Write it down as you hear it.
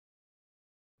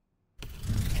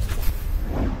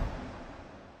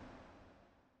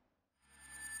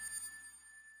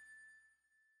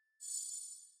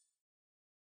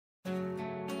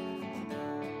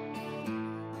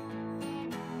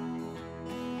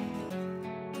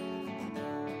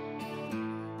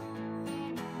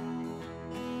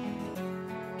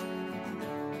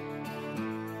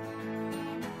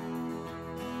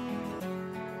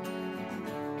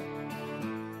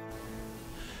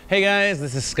Hey guys,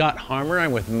 this is Scott Harmer.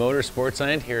 I'm with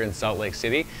Sportsland here in Salt Lake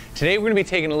City. Today we're going to be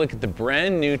taking a look at the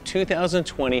brand new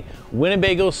 2020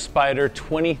 Winnebago Spyder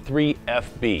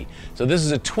 23FB. So this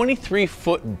is a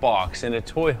 23-foot box in a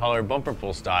toy hauler bumper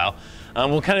pull style.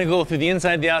 We'll kind of go through the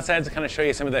inside, the outside, to kind of show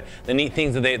you some of the neat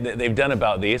things that they've done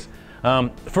about these.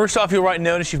 First off, you'll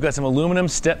notice you've got some aluminum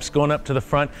steps going up to the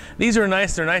front. These are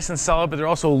nice, they're nice and solid, but they're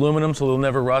also aluminum, so they'll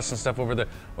never rust and stuff over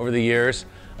the years.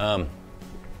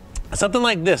 Something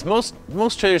like this, most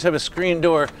trailers have a screen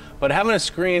door, but having a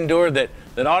screen door that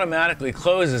automatically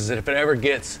closes it if it ever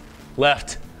gets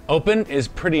left open is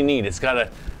pretty neat. It's got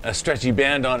a stretchy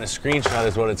band on, a screenshot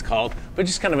is what it's called, but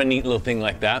just kind of a neat little thing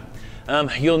like that.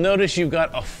 You'll notice you've got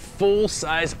a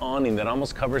full-size awning that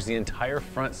almost covers the entire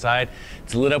front side.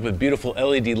 It's lit up with beautiful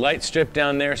LED light strip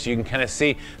down there, so you can kind of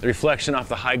see the reflection off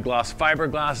the high gloss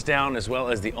fiberglass down, as well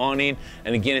as the awning.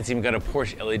 And again, it's even got a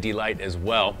Porsche LED light as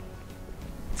well.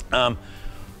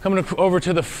 Coming over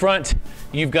to the front,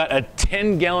 you've got a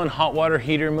 10-gallon hot water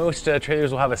heater. Most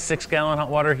trailers will have a 6-gallon hot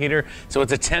water heater, so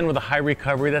it's a 10 with a high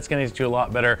recovery. That's going to get you a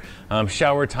lot better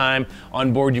shower time.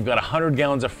 On board, you've got 100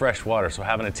 gallons of fresh water, so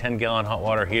having a 10-gallon hot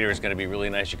water heater is going to be really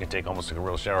nice. You can take almost like a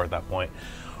real shower at that point.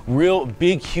 Real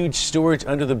big, huge storage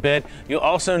under the bed. You'll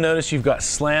also notice you've got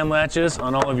slam latches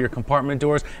on all of your compartment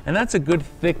doors, and that's a good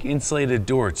thick insulated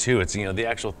door too. It's the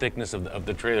actual thickness of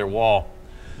the trailer wall.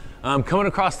 Coming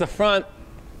across the front,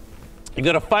 you've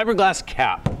got a fiberglass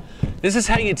cap. This is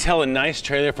how you tell a nice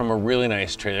trailer from a really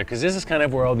nice trailer, because this is kind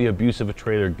of where all the abuse of a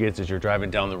trailer gets as you're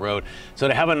driving down the road. So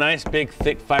to have a nice, big,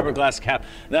 thick fiberglass cap,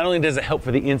 not only does it help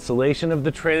for the insulation of the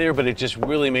trailer, but it just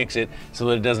really makes it so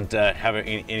that it doesn't have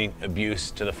any abuse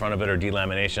to the front of it or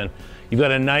delamination. You've got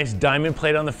a nice diamond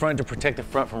plate on the front to protect the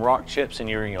front from rock chips and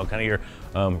your, kind of your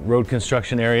road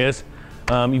construction areas.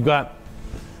 You've got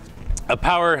a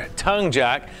power tongue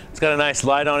jack. It's got a nice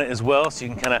light on it as well, so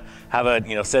you can kind of have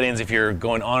a settings if you're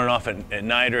going on and off at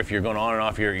night, or if you're going on and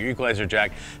off your equalizer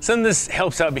jack. Some of this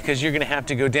helps out because you're going to have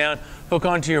to go down, hook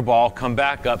onto your ball, come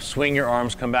back up, swing your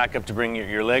arms, come back up to bring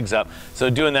your legs up. So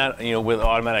doing that with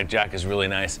automatic jack is really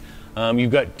nice.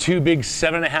 You've got two big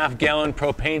 7.5-gallon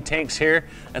propane tanks here.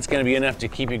 That's going to be enough to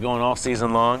keep you going all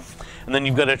season long. And then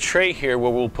you've got a tray here where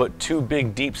we'll put two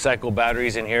big deep cycle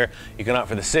batteries in here. You can opt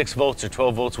for the 6 volts or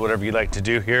 12 volts, whatever you like to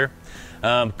do here.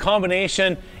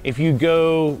 Combination, if you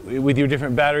go with your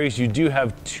different batteries, you do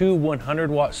have two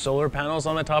 100-watt solar panels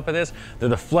on the top of this. They're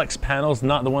the flex panels,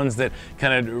 not the ones that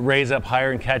kind of raise up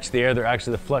higher and catch the air. They're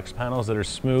actually the flex panels that are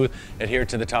smooth, adhere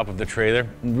to the top of the trailer.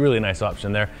 Really nice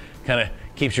option there. Kind of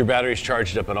keeps your batteries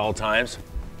charged up at all times.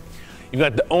 You've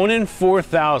got the Onan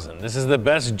 4000. This is the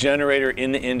best generator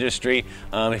in the industry.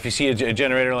 If you see a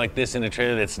generator like this in a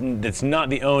trailer that's not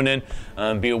the Onan,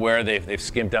 be aware they've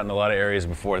skimped out in a lot of areas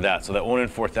before that. So the Onan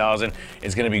 4000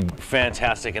 is going to be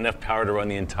fantastic, enough power to run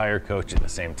the entire coach at the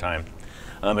same time.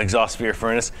 Exhaust for your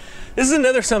furnace. This is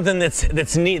another something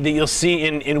that's neat that you'll see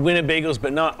in Winnebagos,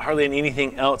 but not hardly in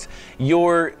anything else.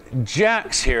 Your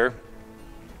jacks here,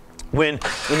 when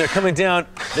they're coming down,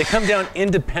 they come down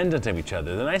independent of each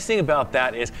other. The nice thing about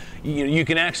that is you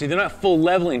can actually, they're not full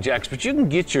leveling jacks, but you can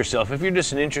get yourself, if you're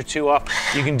just an inch or two off,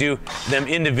 you can do them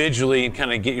individually and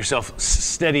kind of get yourself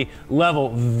steady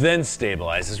level, then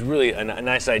stabilize. It's really a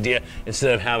nice idea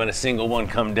instead of having a single one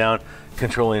come down,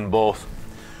 controlling both.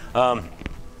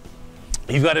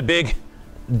 You've got a big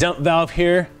dump valve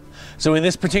here. So in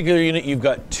this particular unit, you've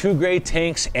got 2 gray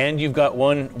tanks and you've got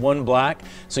one black.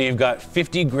 So you've got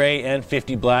 50 gray and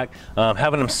 50 black.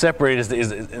 Having them separated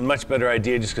is a much better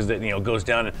idea, just because it goes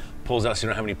down and pulls out so you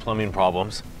don't have any plumbing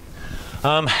problems.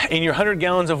 In your 100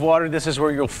 gallons of water, this is where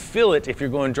you'll fill it if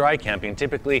you're going dry camping.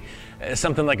 Typically,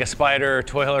 something like a Spyder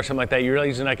Toy Hauler or something like that, you're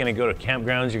usually not going to go to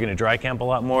campgrounds. You're going to dry camp a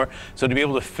lot more. So to be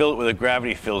able to fill it with a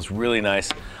gravity fill is really nice.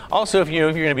 Also, if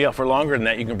you're going to be out for longer than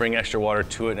that, you can bring extra water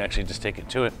to it and actually just take it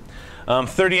to it.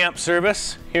 30 amp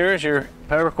service. Here is your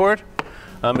power cord.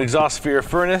 Exhaust for your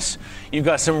furnace. You've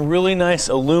got some really nice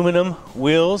aluminum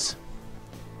wheels.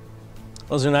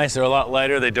 Those are nice. They're a lot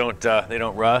lighter. They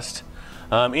don't rust.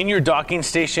 In your docking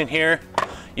station here,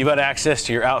 you've got access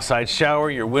to your outside shower,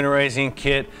 your winterizing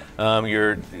kit,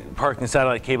 your parking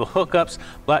satellite cable hookups,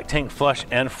 black tank flush,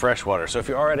 and fresh water. So if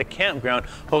you are at a campground,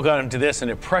 hook on to this and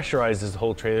it pressurizes the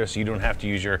whole trailer so you don't have to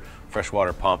use your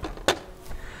freshwater pump.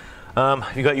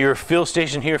 You've got your fill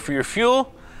station here for your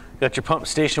fuel. You've got your pump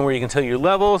station where you can tell your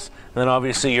levels, and then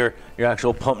obviously your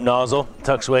actual pump nozzle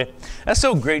tucks away. That's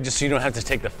so great, just so you don't have to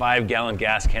take the 5-gallon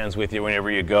gas cans with you whenever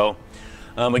you go.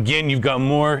 Again, you've got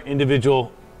more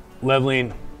individual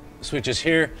leveling switches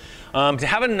here. To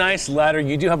have a nice ladder,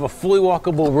 you do have a fully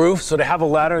walkable roof, so to have a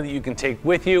ladder that you can take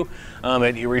with you,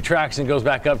 it retracts and goes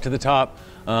back up to the top.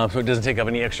 so it doesn't take up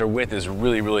any extra width, is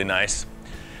really, really nice.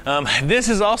 This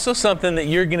is also something that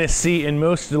you're gonna see in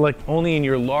most, like only in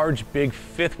your large, big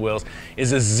fifth wheels,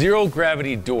 is a zero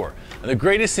gravity door. And the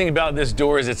greatest thing about this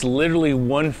door is it's literally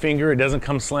one finger, it doesn't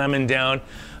come slamming down.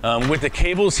 With the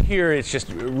cables here, it's just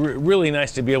really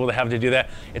nice to be able to have to do that.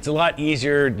 It's a lot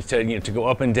easier to, to go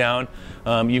up and down.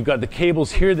 You've got the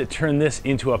cables here that turn this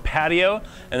into a patio,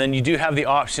 and then you do have the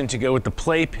option to go with the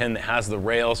play pin that has the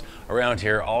rails around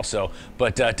here also.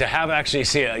 But to have actually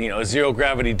see a zero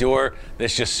gravity door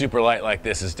that's just super light like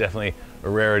this is definitely a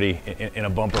rarity in a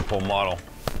bumper pull model.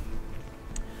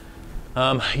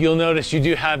 You'll notice you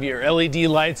do have your LED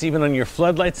lights even on your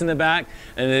floodlights in the back,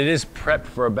 and it is prepped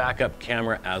for a backup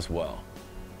camera as well.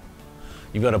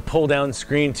 You've got a pull down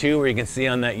screen too, where you can see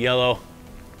on that yellow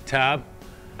tab.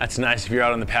 That's nice if you're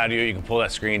out on the patio, you can pull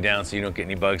that screen down so you don't get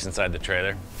any bugs inside the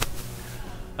trailer.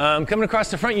 Coming across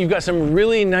the front, you've got some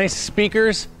really nice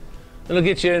speakers. It'll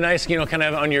get you a nice, kind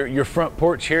of on your front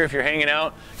porch here if you're hanging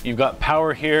out. You've got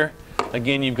power here.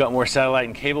 Again, you've got more satellite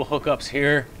and cable hookups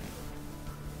here.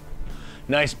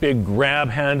 Nice big grab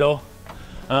handle.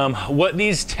 What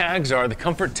these tags are, the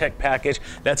Comfort Tech package,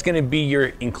 that's going to be your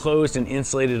enclosed and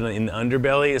insulated in the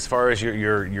underbelly as far as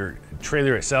your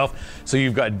trailer itself. So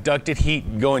you've got ducted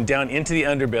heat going down into the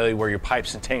underbelly where your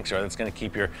pipes and tanks are. That's going to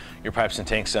keep your pipes and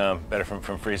tanks better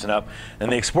from freezing up.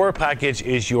 And the Explorer package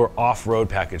is your off-road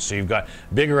package. So you've got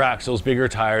bigger axles, bigger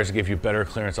tires to give you better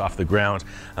clearance off the ground.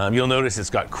 You'll notice it's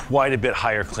got quite a bit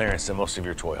higher clearance than most of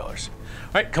your toy haulers. All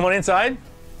right, come on inside.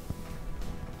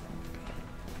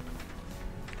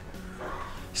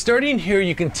 Starting here,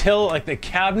 you can tell like the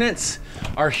cabinets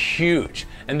are huge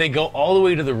and they go all the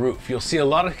way to the roof. You'll see a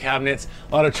lot of cabinets,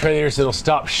 a lot of trailers that'll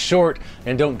stop short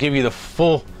and don't give you the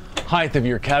full height of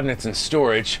your cabinets and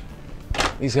storage.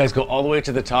 These guys go all the way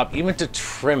to the top, even to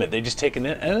trim it. They just take an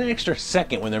extra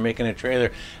second when they're making a trailer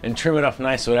and trim it off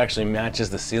nice so it actually matches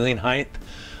the ceiling height.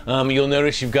 You'll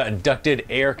notice you've got ducted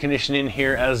air conditioning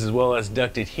here as well as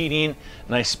ducted heating,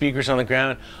 nice speakers on the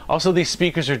ground. Also, these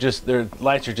speakers are their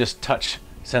lights are just touch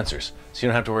sensors, so you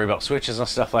don't have to worry about switches and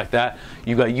stuff like that.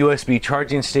 You've got USB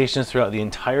charging stations throughout the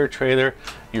entire trailer.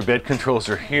 Your bed controls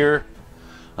are here.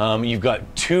 You've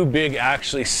got two big,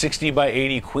 actually 60 by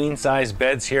 80 queen size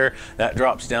beds here that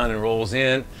drops down and rolls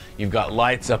in. You've got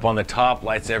lights up on the top,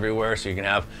 lights everywhere, so you can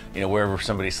have, wherever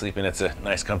somebody's sleeping, it's a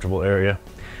nice comfortable area.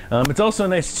 It's also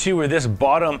nice too where this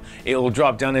bottom, it will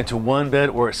drop down into one bed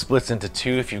or it splits into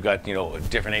two if you've got,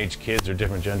 different age kids or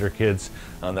different gender kids.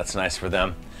 That's nice for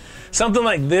them. Something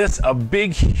like this, a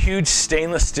big, huge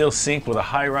stainless steel sink with a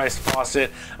high-rise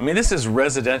faucet. I mean, this is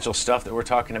residential stuff that we're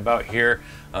talking about here.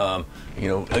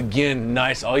 Again,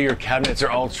 nice. All your cabinets are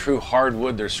all true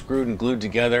hardwood. They're screwed and glued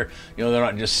together. They're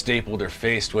not just stapled or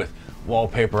faced with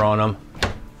wallpaper on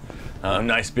them.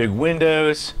 Nice big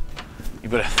windows.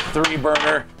 You've got a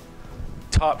 3-burner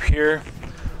top here,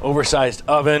 oversized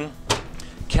oven.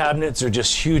 Cabinets are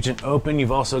just huge and open.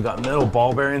 You've also got metal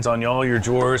ball bearings on all your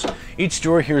drawers. Each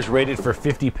drawer here is rated for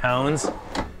 50 pounds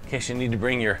in case you need to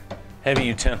bring your heavy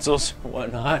utensils or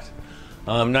whatnot.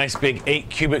 Nice big 8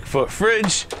 cubic foot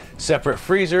fridge, separate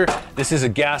freezer. This is a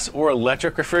gas or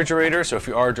electric refrigerator, so if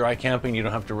you are dry camping, you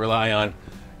don't have to rely on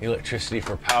electricity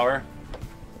for power.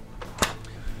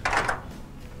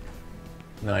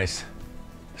 Nice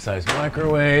size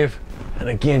microwave. And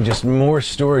again, just more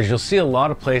storage. You'll see a lot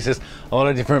of places, a lot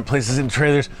of different places in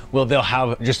trailers, they'll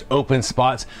have just open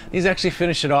spots. These actually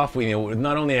finish it off with,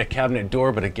 not only a cabinet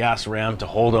door, but a gas ram to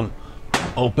hold them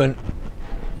open.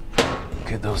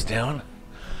 Get those down.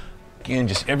 Again,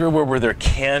 just everywhere where there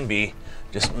can be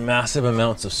just massive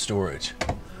amounts of storage,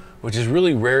 which is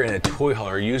really rare in a toy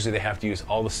hauler. Usually they have to use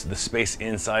all the space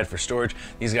inside for storage.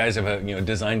 These guys have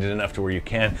designed it enough to where you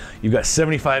can. You've got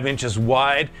 75 inches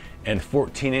wide and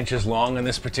 14 inches long on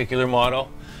this particular model.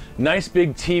 Nice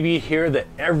big TV here that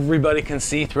everybody can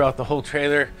see throughout the whole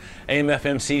trailer. AM,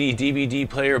 FM, CD, DVD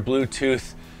player,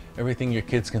 Bluetooth, everything your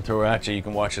kids can throw at you, you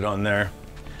can watch it on there.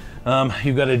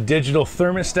 You've got a digital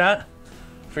thermostat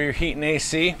for your heat and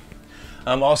AC.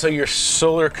 Also your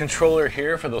solar controller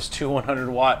here for those two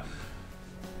 100-watt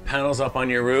panels up on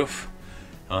your roof.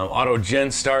 Auto gen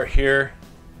start here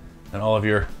and all of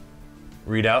your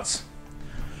readouts.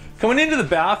 Coming into the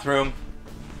bathroom,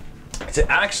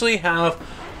 to actually have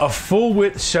a full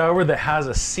width shower that has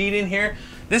a seat in here.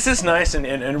 This is nice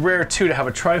and rare too, to have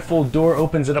a tri-fold door.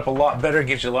 Opens it up a lot better,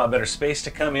 gives you a lot better space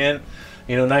to come in.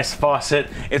 Nice faucet.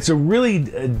 It's really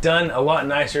done a lot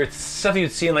nicer. It's stuff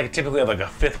you'd see in typically like a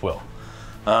fifth wheel.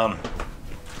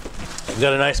 You've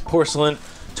got a nice porcelain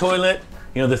toilet,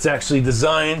 that's actually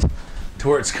designed to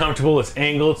where it's comfortable. It's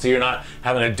angled, so you're not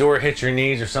having a door hit your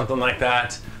knees or something like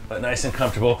that. but nice and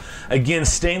comfortable. Again,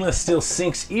 stainless steel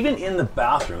sinks, even in the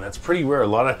bathroom. That's pretty rare. A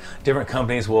lot of different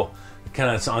companies will kind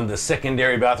of on the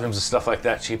secondary bathrooms and stuff like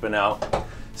that, cheapen out.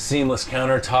 Seamless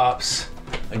countertops.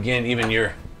 Again,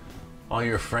 even all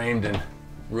your framed and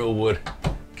real wood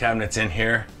cabinets in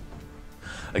here.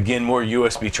 Again, more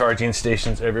USB charging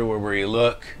stations everywhere where you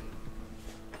look.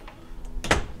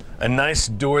 A nice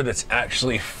door that's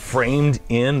actually framed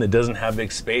in, that doesn't have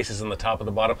big spaces on the top and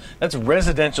the bottom. That's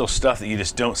residential stuff that you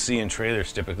just don't see in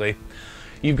trailers typically.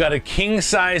 You've got a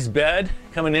king-size bed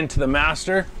coming into the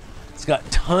master. It's got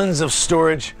tons of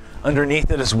storage underneath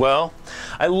it as well.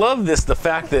 I love this, the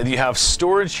fact that you have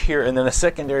storage here and then a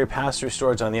secondary pass-through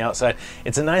storage on the outside.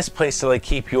 It's a nice place to like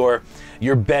keep your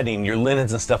bedding, your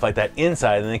linens and stuff like that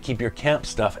inside, and then keep your camp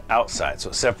stuff outside. So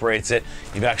it separates it.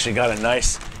 You've actually got a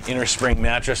nice inner spring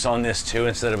mattress on this too,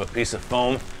 instead of a piece of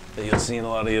foam that you'll see in a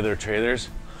lot of the other trailers.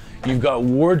 You've got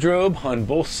wardrobe on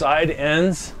both side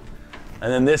ends.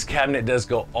 And then this cabinet does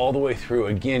go all the way through.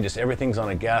 Again, just everything's on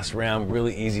a gas ram,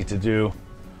 really easy to do.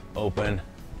 Open.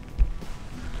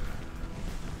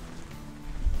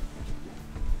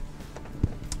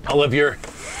 All of your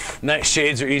night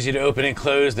shades are easy to open and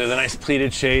close. They're the nice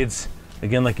pleated shades.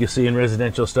 Again, like you see in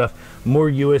residential stuff. More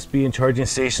USB and charging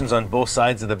stations on both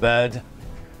sides of the bed.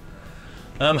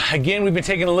 Again, we've been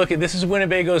taking a look at, this is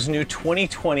Winnebago's new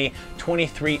 2020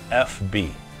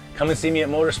 23FB. Come and see me at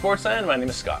Sportsland. My name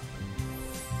is Scott.